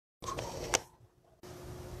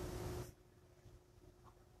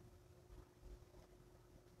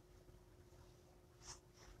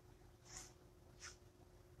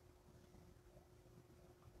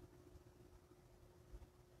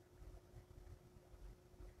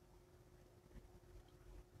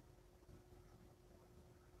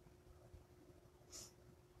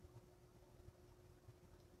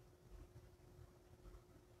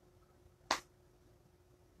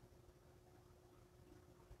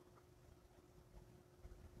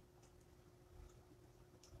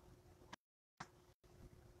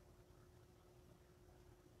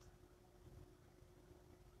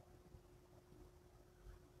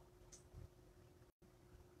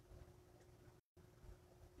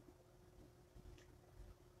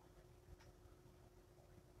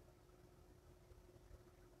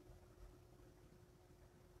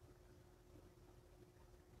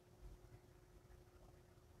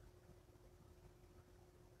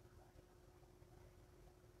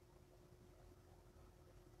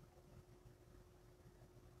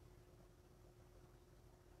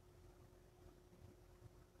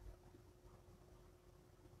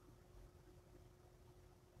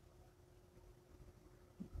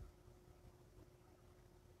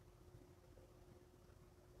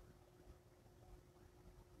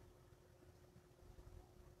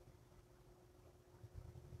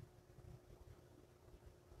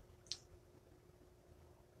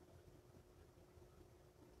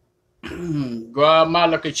Gua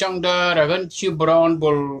malaka changda ragan chi brown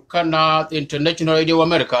bol kana International Radio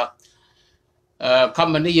America.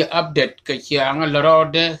 Kamani ya update ka chiang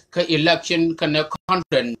larode ka election kana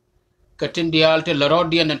conference ka tindial te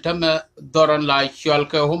larode na tama doran la chwal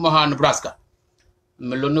ka Omaha Nebraska.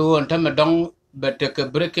 Melunu antama dong but ka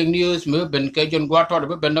breaking news me ben ka jon gwato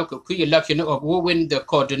be ben ka ku election of who win the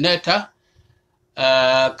coordinator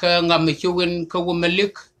ka ngam chi win ka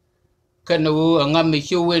wumalik kana ngam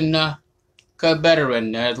chi win ka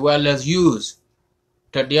veteran as well as youth.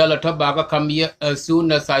 Tadiala Tobago come here as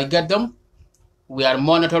soon as I get them. We are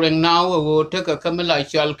monitoring now. We will take a Kamila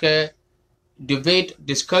Shalke debate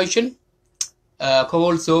discussion.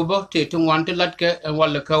 Kowal Sober, Tatum Wanted Latke, and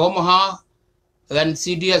Wallaka Omaha, then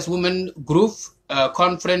CDS Women Group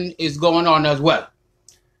conference is going on as well.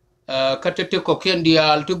 Katatiko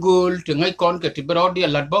Kendia to Gul, to Naikon, Katibrodi,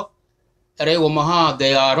 Latbo, Re Omaha,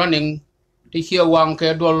 they are running to hear one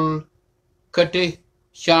Kedol. Kati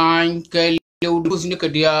shine ke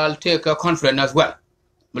Nicadial take a conference as well.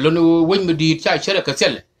 Melonu win me di cha chere ka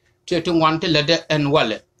sel te to want lede and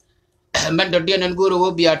wallet. Manda dian and guru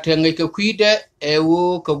will be at a quide e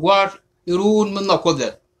wo ka war irun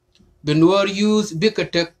monokode. Benur use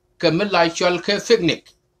bigotek kamila shalke picnic.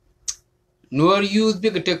 Nor use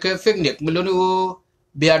bigotek picnic. Melonu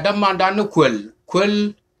be a damandano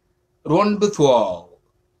quell run before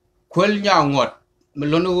quell yangot.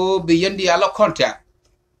 Melono beyond the other contact.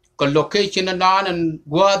 Location and on and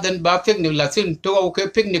go out and ba picnic la sin to okay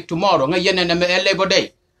picnic tomorrow. Ngayon na Labor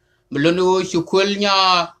Day. Melono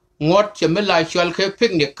shukwelnya ngot chamela shalke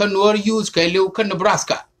picnic can or use Kalu can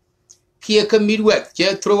Nebraska. Here can Midwest,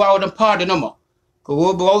 che throughout a part no more.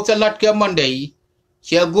 Go about a lot Monday.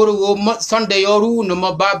 Che go Sunday or no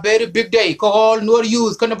more very big day. Call nor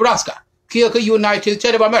use can Nebraska. Here United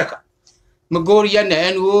States of America. Magorian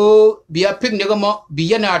and wo be a picnic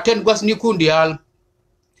be an attend was Nikundial.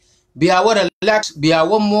 Be our relax, be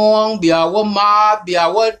our mong, be our ma, be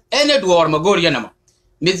our any door Magorianama.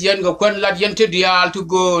 Miss Yango Quan Ladiente dial to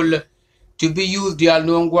goal to be used dial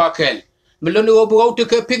no guakel. Melono go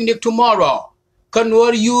to a picnic tomorrow. Can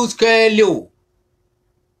we use Kalu?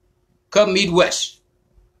 Come Midwest.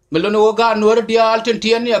 Melono ga no dial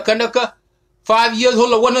Tentiania Kanaka 5 years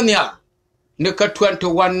old one on the other. Nika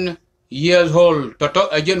 21 years old, Toto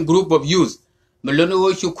agent group of youth.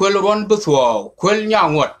 Melono you quell run before, quell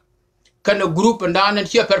young what? Can a group and down and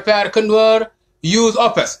here prepare can wear youth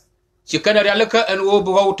office. She can a relica and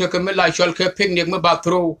go take a mila shalke picnic me back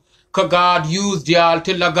through Kagad use the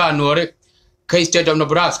Altilaganore, K State of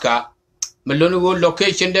Nebraska. Melono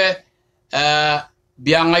location there,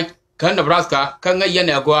 Biangai, Nebraska, Kanga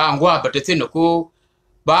Yenagua and Gua, but it's in a cool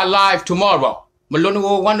by live tomorrow.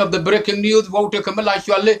 Melono, one of the breaking news, vote take a mila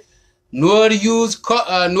shale. Nor use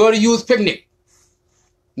picnic.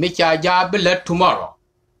 Micha Jabilet tomorrow.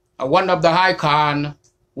 One of the high Khan,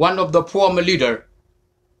 one of the former leader.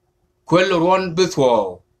 Quill run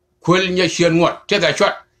before. Quill Yashin what? Take a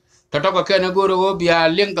shot. Tataka Kanaguru be a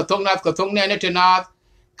link the tongue of the tongue and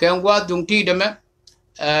can what don't tea them.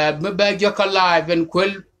 Maybe Jock alive and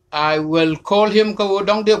Quill. I will call him go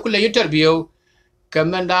down the Quill interview.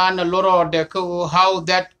 Commandan a lot of how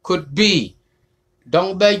that could be.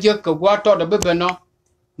 Don't be just a water the bibeno,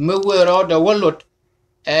 me wear the wallet,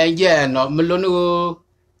 and yeah, no, Melonu.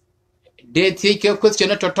 They take a question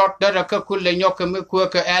to talk that a cool and yoke me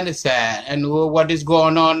quicker answer, and what is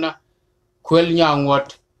going on, quill young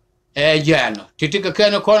what, yeah, no. To take a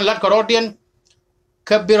can of corn latcarodian,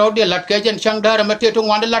 Kabirodi, Latkajan, Shangdar, and Mateto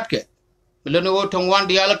one the Latke. Melonu to one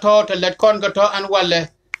the other thought and let Congato and Wale,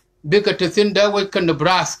 bigger to thin there with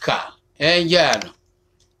Nebraska, and yeah, no.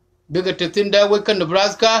 Bigger to thin there with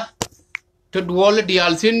Nebraska to wall the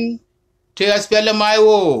Alcin, take a spell my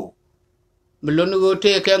woe. Melono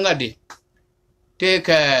take a ngadi. Take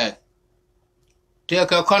a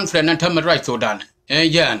conference and tell me right so done.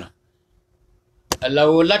 And Jan.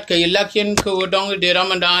 Allow Latka election go down the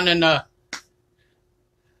Ramadan and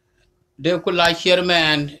they could like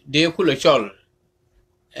chairman, they could a shawl.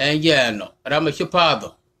 And Jan,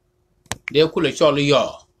 Ramashipado. They could a shawl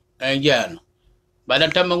yaw. And Jan. By the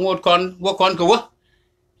time I work on go.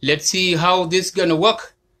 Let's see how this gonna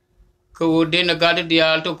work. Ko dena gade the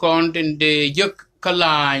alto count in the juk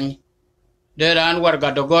kaline. There and what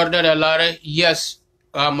got the gorder a lare. Yes,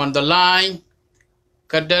 I'm on the line.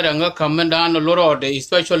 Kaderanga coming down the road,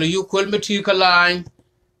 especially you could material line.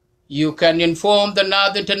 You can inform the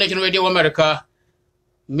North International Radio America.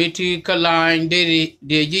 Material line, de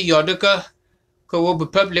Yodaka, ko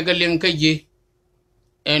public link ye.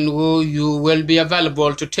 And you will be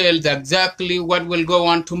available to tell exactly what will go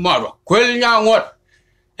on tomorrow. Quill what?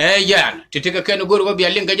 yan titika ken gor go biya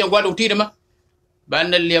linga jang wadu tidama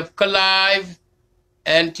ban liep ka live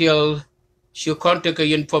until she contact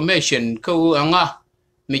information ko anga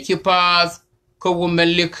mi ci pass ko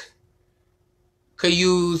melik ka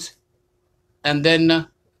use and then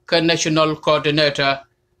ka national coordinator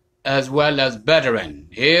as well as veteran.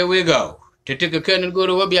 Here we go. Titika ken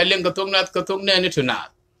guru wa biya lenga tongnat ka tongne ni tunat.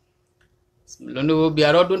 Lunu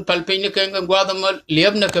biya rodun palpin ken gwada mal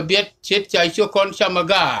liebna ka biet chet cha iso kon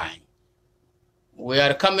chamagai. We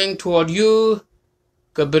are coming toward you.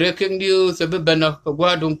 Ka breaking news be beno ka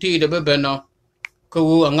gwadung ti de be beno ka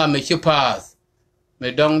wu anga me chipas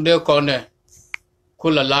me dong de kone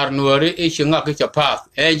kula lar nuori e chinga ka chapas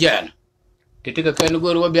e jan. Titika ken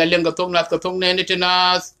guru wa biya lenga tongnat ka tongne ni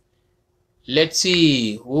tunas. Let's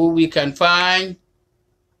see who we can find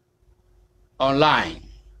online.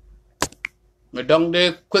 Me dong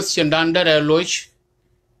the question under a loch,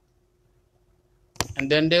 and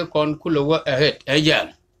then they con kula ahead.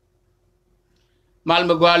 Ayan. Mal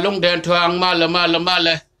me gwa long den to ang mala.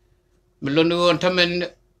 Me lonu on tamen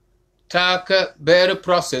tak bear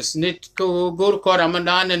process nit ko gur ko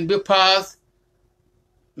ramadan and be pass.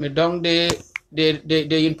 Me dong the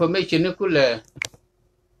information kula.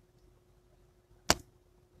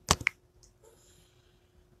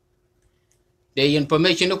 The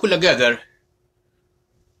information kula gather.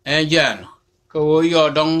 Ayan. Ko yo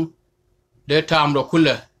dong the time ro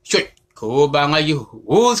kula. Shut. Ko banga you.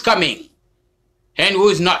 Who's coming? And who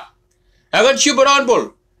is not? I got Shibron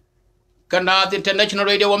Bull. Kanad International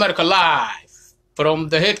Radio America live from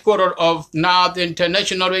the headquarters of North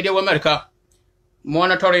International Radio America,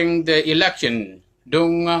 monitoring the election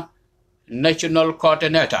dung national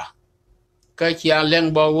coordinator. Kachia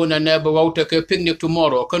Lengbo wuna never out a picnic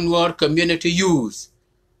tomorrow, Conwar community use.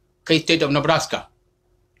 K state of Nebraska.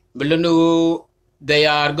 Belunu they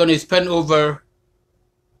are going to spend over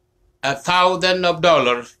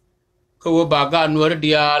 $1,000 ko baga nwar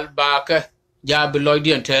dial baka ja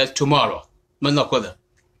beloidian test tomorrow manokoda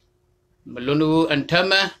malunu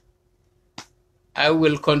antama. I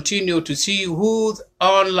will continue to see who's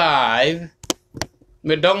on live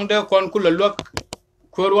me dong de kon kula look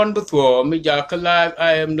korwan before me jaka live.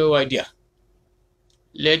 I have no idea.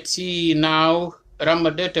 Let's see now.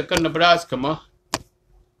 Ramadete kan Nebraska ma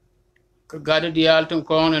ka gada dial ton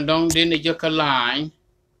kon and dong din jaka line.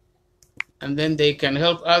 And then they can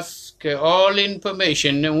help us get all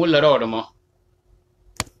information in Willarodamo.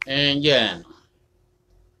 And yeah.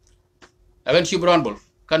 Agan Shibronbul,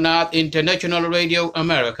 Kanat International Radio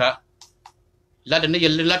America. Ladan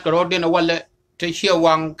Lat Rodin a wallet to sheer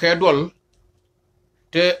one kedwell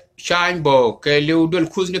to shine bow, ke Ludul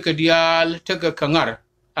Kuznika dial, take a kangar,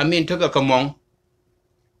 I mean, take a kamong.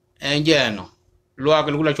 And yeah, no.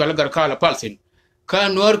 Luagan Willa Chalagar Kala Palsin.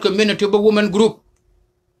 Can work community woman group.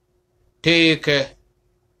 Take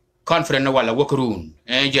conference wala workroom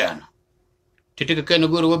jan titika ken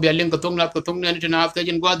guru wo biya linga tong lat ko tong ne na afta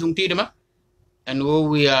jin gwadung tidama. And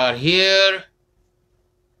we are here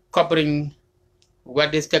covering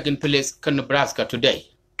what is taking place in Nebraska today.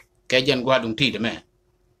 Kajan gwadung tidama.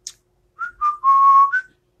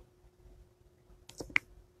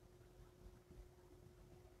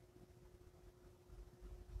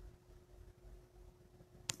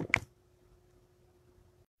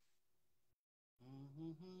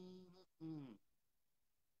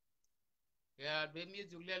 Yeah, the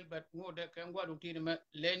music but more that can go to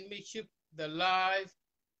let me shift the live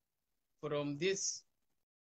from this